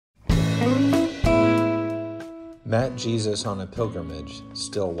Met Jesus on a pilgrimage,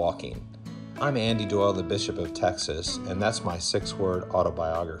 still walking. I'm Andy Doyle, the Bishop of Texas, and that's my 6-word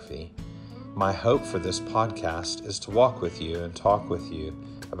autobiography. My hope for this podcast is to walk with you and talk with you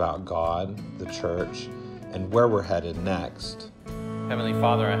about God, the church, and where we're headed next. Heavenly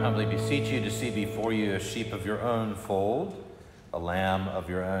Father, I humbly beseech you to see before you a sheep of your own fold, a lamb of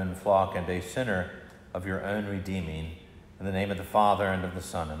your own flock, and a sinner of your own redeeming. In the name of the Father, and of the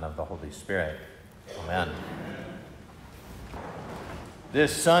Son, and of the Holy Spirit. Amen.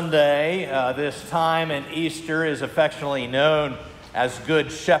 This Sunday, this time in Easter, is affectionately known as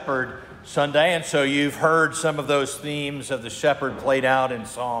Good Shepherd Sunday, and so you've heard some of those themes of the shepherd played out in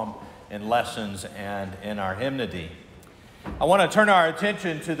psalm, in lessons, and in our hymnody. I want to turn our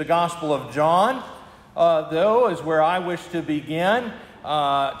attention to the Gospel of John, though, is where I wish to begin,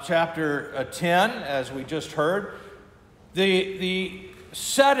 chapter 10, as we just heard. The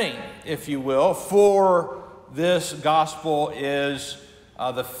setting, if you will, for this Gospel is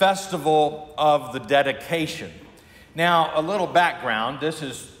the festival of the dedication. Now, a little background. This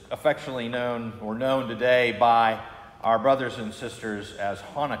is affectionately known today by our brothers and sisters as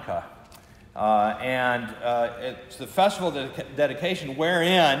Hanukkah. It's the festival of dedication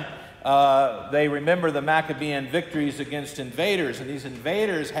wherein they remember the Maccabean victories against invaders. And these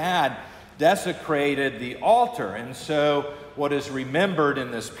invaders had desecrated the altar. And so what is remembered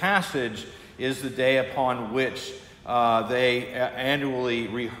in this passage is the day upon which they annually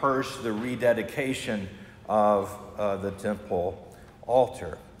rehearse the rededication of the temple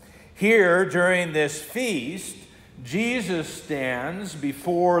altar. Here, during this feast, Jesus stands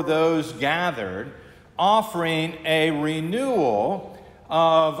before those gathered, offering a renewal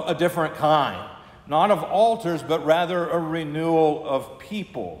of a different kind. Not of altars, but rather a renewal of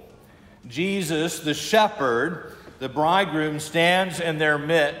people. Jesus, the shepherd, the bridegroom, stands in their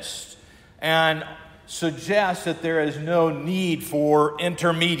midst and suggests that there is no need for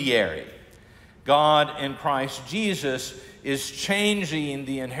intermediary. God in Christ Jesus is changing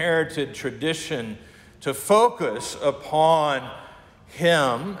the inherited tradition to focus upon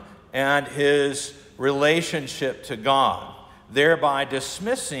Him and His relationship to God, thereby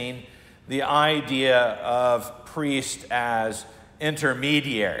dismissing the idea of priest as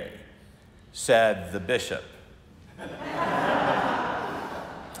intermediary, said the bishop.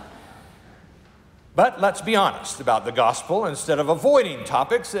 But let's be honest about the gospel instead of avoiding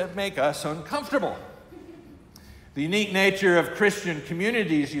topics that make us uncomfortable. The unique nature of Christian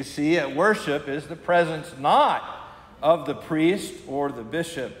communities, you see, at worship is the presence not of the priest or the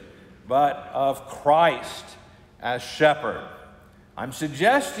bishop, but of Christ as shepherd. I'm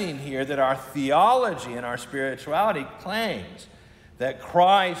suggesting here that our theology and our spirituality claims that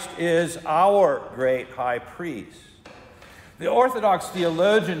Christ is our great high priest. The Orthodox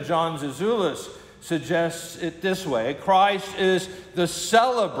theologian John Zizioulas suggests it this way: Christ is the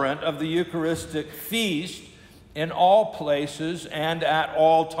celebrant of the Eucharistic feast in all places and at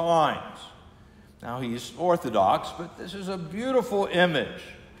all times. Now, he's Orthodox, but this is a beautiful image,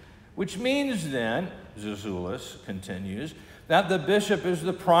 which means then, Zizioulas continues, that the bishop is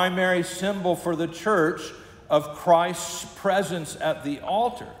the primary symbol for the church of Christ's presence at the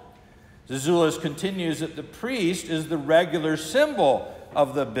altar. Zizioulas continues that the priest is the regular symbol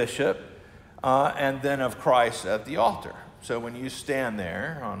of the bishop and then of Christ at the altar. So when you stand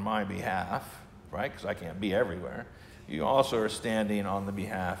there on my behalf, right, because I can't be everywhere, you also are standing on the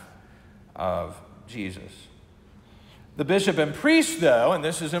behalf of Jesus. The bishop and priest, though, and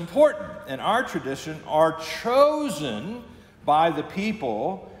this is important in our tradition, are chosen by the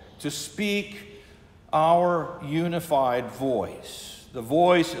people to speak our unified voice, the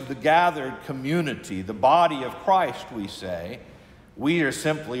voice of the gathered community, the body of Christ, we say. We are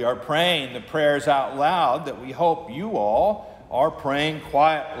simply praying the prayers out loud that we hope you all are praying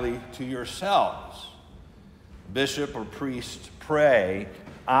quietly to yourselves. Bishop or priest pray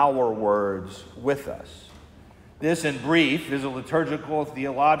our words with us. This, in brief, is a liturgical,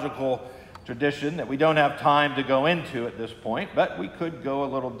 theological tradition that we don't have time to go into at this point, but we could go a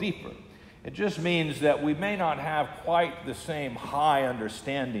little deeper. It just means that we may not have quite the same high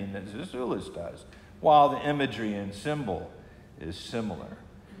understanding that Zizioulas does, while the imagery and symbol is similar.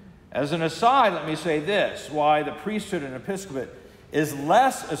 As an aside, let me say this: why the priesthood and episcopate is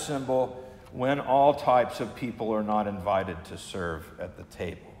less a symbol when all types of people are not invited to serve at the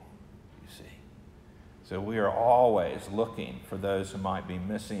table, you see. So we are always looking for those who might be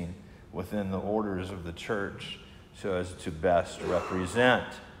missing within the orders of the church so as to best represent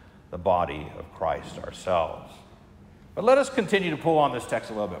the body of Christ ourselves. But let us continue to pull on this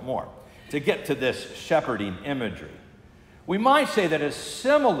text a little bit more to get to this shepherding imagery. We might say that a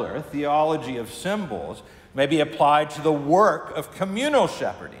similar theology of symbols may be applied to the work of communal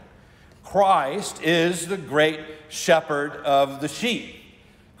shepherding. Christ is the great shepherd of the sheep.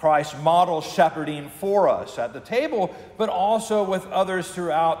 Christ models shepherding for us at the table, but also with others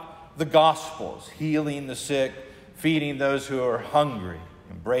throughout the Gospels, healing the sick, feeding those who are hungry,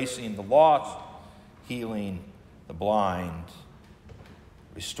 embracing the lost, healing the blind,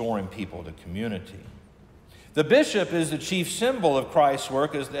 restoring people to community. The bishop is the chief symbol of Christ's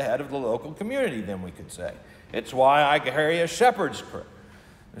work as the head of the local community, then we could say. It's why I carry a shepherd's crook,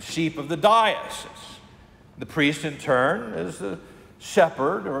 the sheep of the diocese. The priest, in turn, is the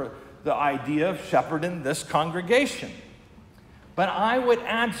shepherd, or the idea of shepherd in this congregation. But I would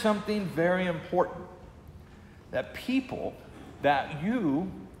add something very important, that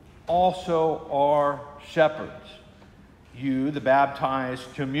you also are shepherds. You, the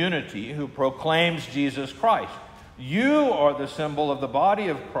baptized community who proclaims Jesus Christ. You are the symbol of the body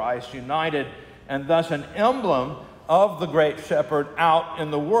of Christ united, and thus an emblem of the great shepherd out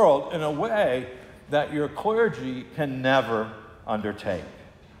in the world in a way that your clergy can never undertake.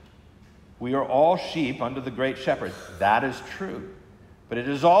 We are all sheep under the great shepherd. That is true. But it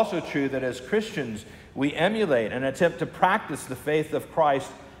is also true that as Christians, we emulate and attempt to practice the faith of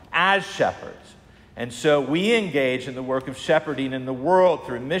Christ as shepherds. And so we engage in the work of shepherding in the world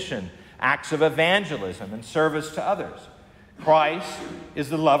through mission, acts of evangelism, and service to others. Christ is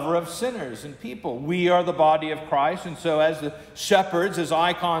the lover of sinners and people. We are the body of Christ, and so as the shepherds, as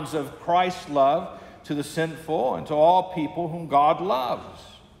icons of Christ's love to the sinful and to all people whom God loves.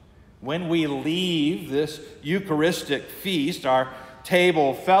 When we leave this Eucharistic feast, our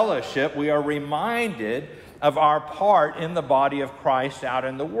table fellowship, we are reminded of our part in the body of Christ out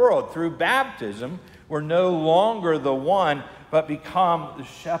in the world. Through baptism, we're no longer the one, but become the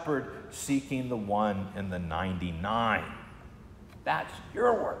shepherd seeking the one in the 99. That's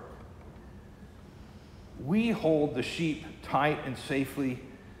your work. We hold the sheep tight and safely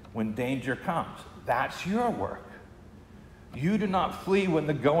when danger comes. That's your work. You do not flee when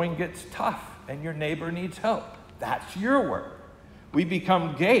the going gets tough and your neighbor needs help. That's your work. We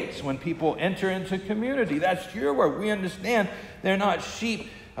become gates when people enter into community. That's your work. We understand they're not sheep,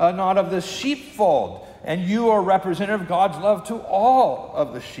 not of the sheepfold. And you are representative of God's love to all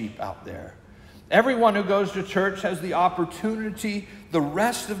of the sheep out there. Everyone who goes to church has the opportunity the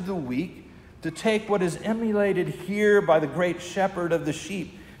rest of the week to take what is emulated here by the great shepherd of the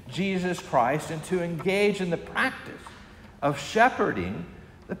sheep, Jesus Christ, and to engage in the practice of shepherding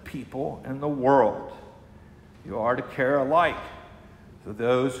the people in the world. You are to care alike for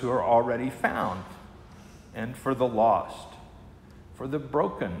those who are already found, and for the lost, for the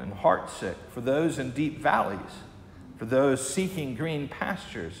broken and heartsick, for those in deep valleys, for those seeking green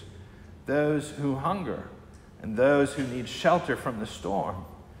pastures, those who hunger, and those who need shelter from the storm.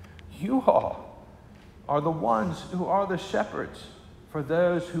 You all are the ones who are the shepherds for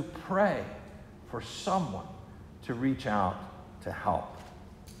those who pray for someone to reach out to help.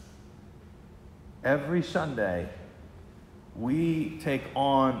 Every Sunday, we take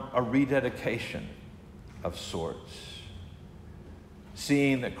on a rededication of sorts,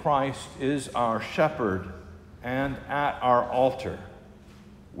 seeing that Christ is our shepherd and at our altar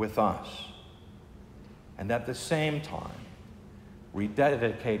with us, and at the same time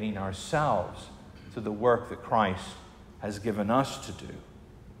rededicating ourselves to the work that Christ has given us to do.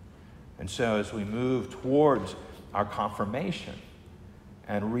 And so as we move towards our confirmation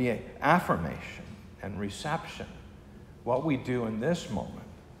and reaffirmation and reception, what we do in this moment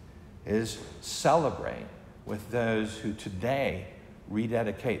is celebrate with those who today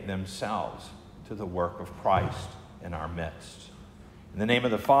rededicate themselves to the work of Christ in our midst. In the name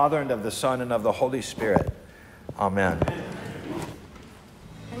of the Father, and of the Son, and of the Holy Spirit. Amen.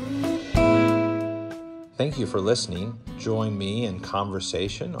 Thank you for listening. Join me in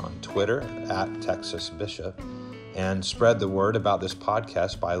conversation on Twitter @TexasBishop, and spread the word about this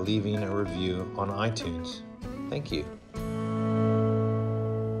podcast by leaving a review on iTunes. Thank you.